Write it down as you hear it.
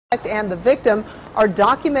and the victim are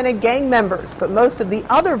documented gang members, but most of the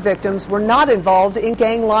other victims were not involved in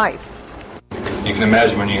gang life. You can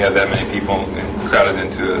imagine when you have that many people crowded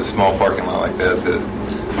into a small parking lot like that,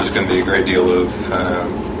 that there's going to be a great deal of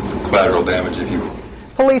collateral damage, if you will.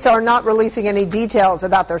 Police are not releasing any details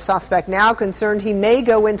about their suspect now, concerned he may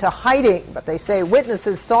go into hiding, but they say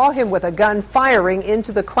witnesses saw him with a gun firing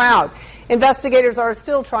into the crowd. Investigators are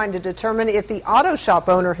still trying to determine if the auto shop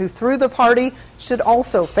owner who threw the party should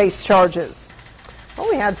also face charges. Well,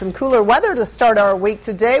 we had some cooler weather to start our week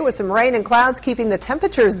today with some rain and clouds keeping the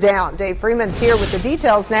temperatures down. Dave Freeman's here with the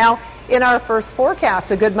details now in our first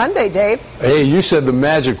forecast. A good Monday, Dave. Hey, you said the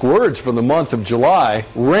magic words for the month of July: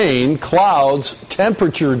 rain, clouds,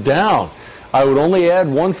 temperature down. I would only add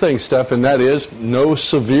one thing, Steph, and that is no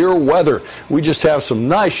severe weather. We just have some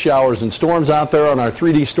nice showers and storms out there on our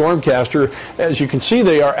 3D Stormcaster. As you can see,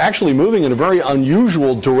 they are actually moving in a very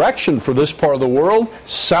unusual direction for this part of the world,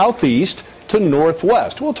 southeast to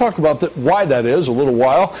northwest. We'll talk about why that is a little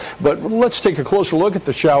while, but let's take a closer look at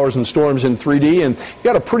the showers and storms in 3D. And you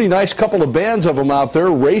got a pretty nice couple of bands of them out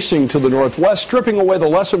there racing to the northwest, stripping away the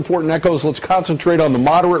less important echoes. Let's concentrate on the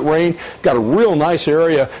moderate rain. Got a real nice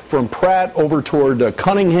area from Pratt over toward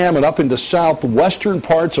Cunningham and up into southwestern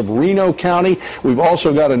parts of Reno County. We've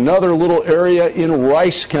also got another little area in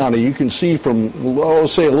Rice County. You can see from,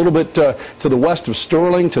 say, a little bit to the west of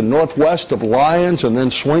Sterling to northwest of Lyons, and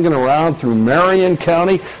then swinging around through Marion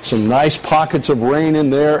County. Some nice pockets of rain in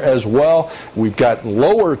there as well. We've got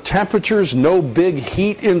lower temperatures, no big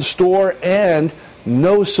heat in store, and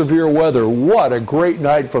no severe weather. What a great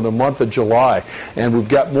night for the month of July. And we've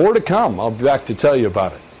got more to come. I'll be back to tell you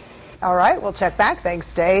about it. All right, we'll check back.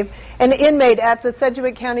 Thanks, Dave. An inmate at the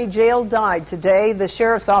Sedgwick County Jail died today. The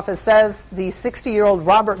sheriff's office says the 60-year-old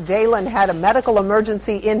Robert Dalen had a medical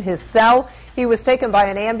emergency in his cell. He was taken by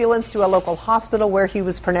an ambulance to a local hospital where he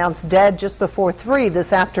was pronounced dead just before 3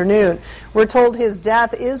 this afternoon. We're told his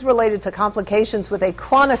death is related to complications with a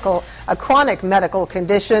chronic medical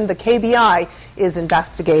condition. The KBI is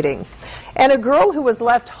investigating. And a girl who was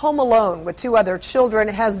left home alone with 2 other children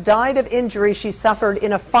has died of injuries she suffered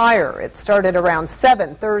in a fire. It started around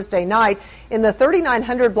 7 Thursday night in the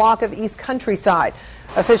 3900 block of East Countryside.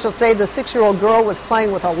 Officials say the 6-year-old girl was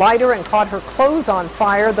playing with a lighter and caught her clothes on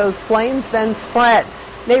fire. Those flames then spread.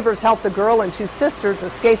 Neighbors helped the girl and 2 sisters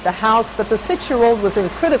escape the house, but the 6-year-old was in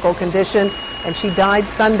critical condition and she died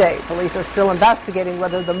Sunday. Police are still investigating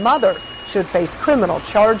whether the mother should face criminal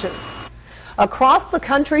charges. Across the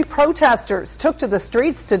country, protesters took to the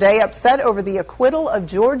streets today, upset over the acquittal of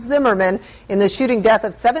George Zimmerman in the shooting death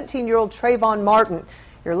of 17-year-old Trayvon Martin.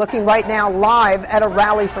 You're looking right now live at a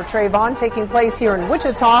rally for Trayvon taking place here in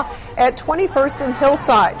Wichita at 21st and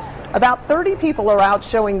Hillside. About 30 people are out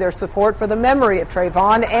showing their support for the memory of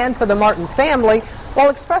Trayvon and for the Martin family,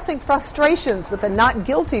 while expressing frustrations with the not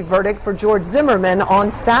guilty verdict for George Zimmerman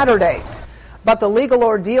on Saturday. But the legal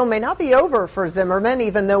ordeal may not be over for Zimmerman.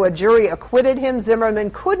 Even though a jury acquitted him,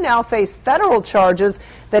 Zimmerman could now face federal charges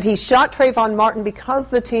that he shot Trayvon Martin because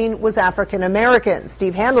the teen was African American.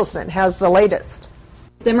 Steve Handelsman has the latest.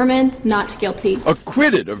 Zimmerman not guilty.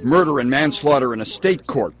 Acquitted of murder and manslaughter in a state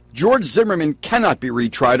court, George Zimmerman cannot be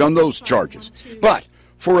retried on those charges. But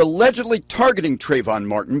for allegedly targeting Trayvon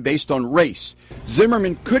Martin based on race,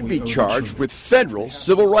 Zimmerman could be charged with federal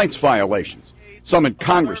civil rights violations. Some in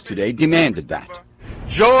Congress today demanded that.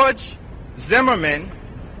 George Zimmerman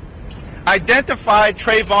identified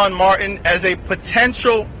Trayvon Martin as a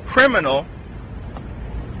potential criminal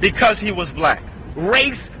because he was black.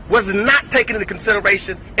 Race was not taken into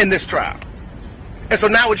consideration in this trial, and so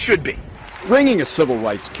now it should be. Bringing a civil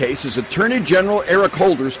rights case is Attorney General Eric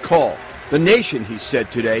Holder's call. The nation, he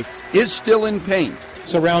said today, is still in pain.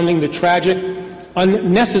 Surrounding the tragic,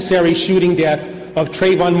 unnecessary shooting death of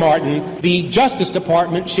Trayvon Martin, the Justice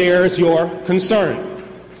Department shares your concern.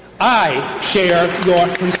 I share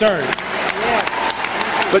your concern.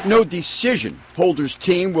 But no decision. Holder's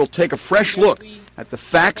team will take a fresh look at the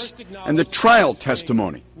facts and the trial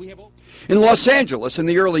testimony. In Los Angeles in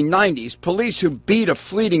the early 90s, police who beat a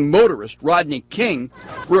fleeting motorist, Rodney King,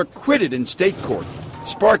 were acquitted in state court,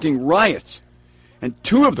 sparking riots. And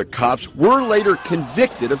 2 of the cops were later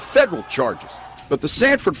convicted of federal charges. But the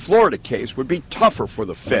Sanford, Florida case would be tougher for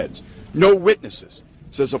the feds. No witnesses,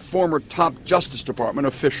 says a former top Justice Department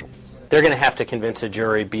official. They're going to have to convince a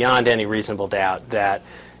jury beyond any reasonable doubt that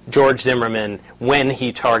George Zimmerman, when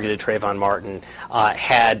he targeted Trayvon Martin,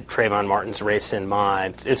 had Trayvon Martin's race in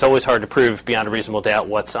mind. It's always hard to prove beyond a reasonable doubt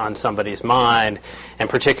what's on somebody's mind, and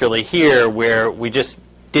particularly here where we just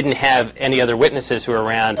didn't have any other witnesses who were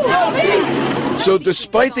around. So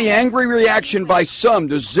despite the angry reaction by some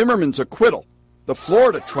to Zimmerman's acquittal, The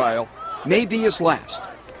Florida trial may be his last.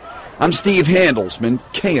 I'm Steve Handelsman,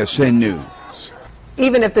 KSN News.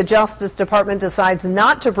 Even if the Justice Department decides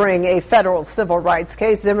not to bring a federal civil rights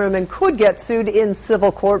case, Zimmerman could get sued in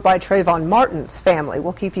civil court by Trayvon Martin's family.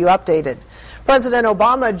 We'll keep you updated. President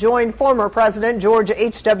Obama joined former President George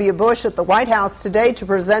H.W. Bush at the White House today to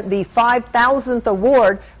present the 5,000th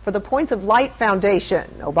award for the Points of Light Foundation.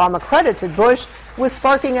 Obama credited Bush with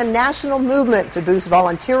sparking a national movement to boost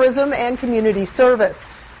volunteerism and community service.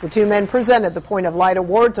 The two men presented the Point of Light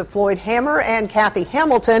Award to Floyd Hammer and Kathy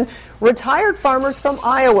Hamilton, retired farmers from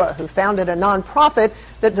Iowa who founded a nonprofit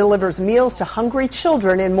that delivers meals to hungry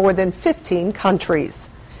children in more than 15 countries.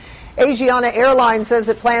 Asiana Airlines says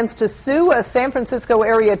it plans to sue a San Francisco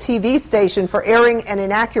area TV station for airing an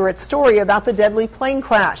inaccurate story about the deadly plane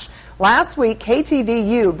crash. Last week,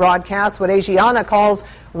 KTVU broadcast what Asiana calls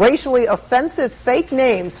racially offensive fake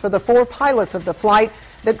names for the 4 pilots of the flight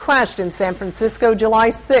that crashed in San Francisco July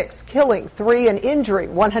 6, killing 3 and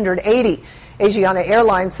injuring 180. Asiana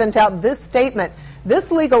Airlines sent out this statement.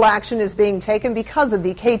 This legal action is being taken because of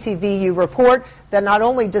the KTVU report that not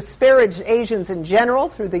only disparaged Asians in general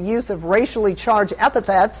through the use of racially charged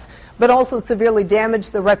epithets, but also severely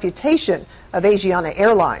damaged the reputation of Asiana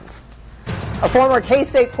Airlines. A former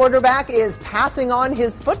K-State quarterback is passing on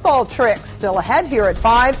his football tricks. Still ahead here at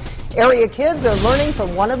 5. Area kids are learning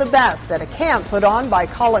from one of the best at a camp put on by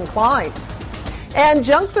Colin Klein. And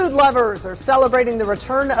junk food lovers are celebrating the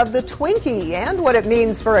return of the Twinkie and what it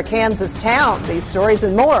means for a Kansas town. These stories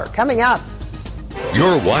and more coming up.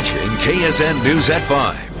 You're watching KSN News at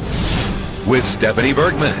 5 with Stephanie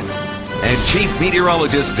Bergman and Chief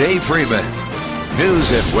Meteorologist Dave Freeman.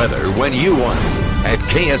 News and weather when you want it at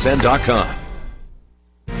KSN.com.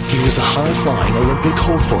 He was a high-flying Olympic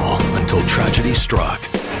hopeful until tragedy struck.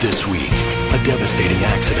 This week, a devastating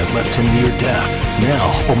accident left him near death.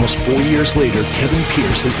 Now, almost 4 years later, Kevin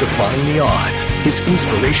Pierce is defying the odds. His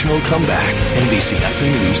inspirational comeback. NBC Nightly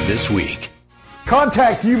News this week.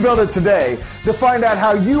 Contact You Build It today to find out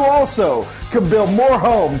how you also can build more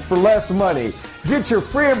homes for less money. Get your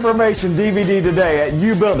free information DVD today at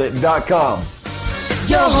YouBuildIt.com.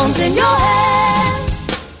 Your home's in your hands.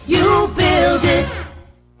 You build it.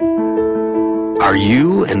 Are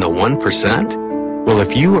you in the 1%? Well,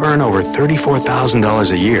 if you earn over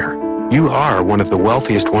 $34,000 a year, you are one of the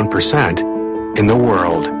wealthiest 1% in the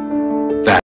world.